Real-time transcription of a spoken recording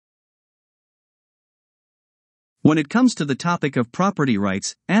When it comes to the topic of property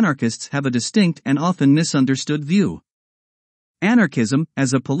rights, anarchists have a distinct and often misunderstood view. Anarchism,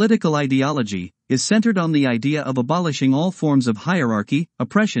 as a political ideology, is centered on the idea of abolishing all forms of hierarchy,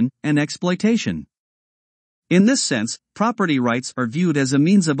 oppression, and exploitation. In this sense, property rights are viewed as a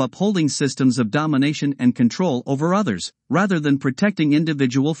means of upholding systems of domination and control over others, rather than protecting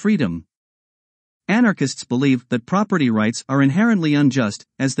individual freedom. Anarchists believe that property rights are inherently unjust,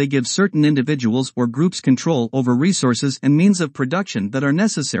 as they give certain individuals or groups control over resources and means of production that are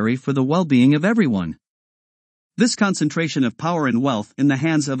necessary for the well-being of everyone. This concentration of power and wealth in the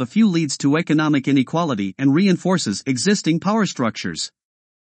hands of a few leads to economic inequality and reinforces existing power structures.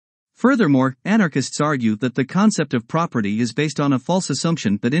 Furthermore, anarchists argue that the concept of property is based on a false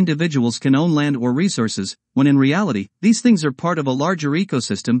assumption that individuals can own land or resources, when in reality, these things are part of a larger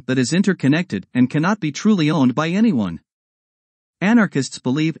ecosystem that is interconnected and cannot be truly owned by anyone. Anarchists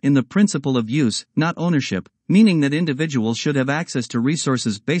believe in the principle of use, not ownership, meaning that individuals should have access to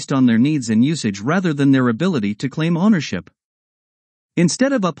resources based on their needs and usage rather than their ability to claim ownership.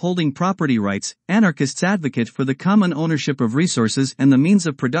 Instead of upholding property rights, anarchists advocate for the common ownership of resources and the means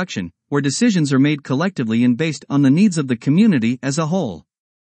of production, where decisions are made collectively and based on the needs of the community as a whole.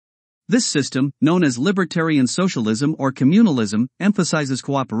 This system, known as libertarian socialism or communalism, emphasizes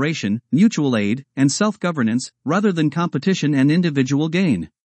cooperation, mutual aid, and self-governance, rather than competition and individual gain.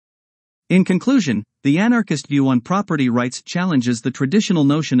 In conclusion, the anarchist view on property rights challenges the traditional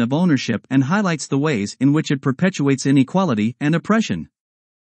notion of ownership and highlights the ways in which it perpetuates inequality and oppression.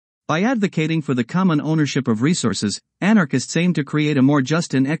 By advocating for the common ownership of resources, anarchists aim to create a more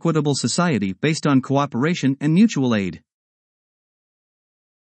just and equitable society based on cooperation and mutual aid.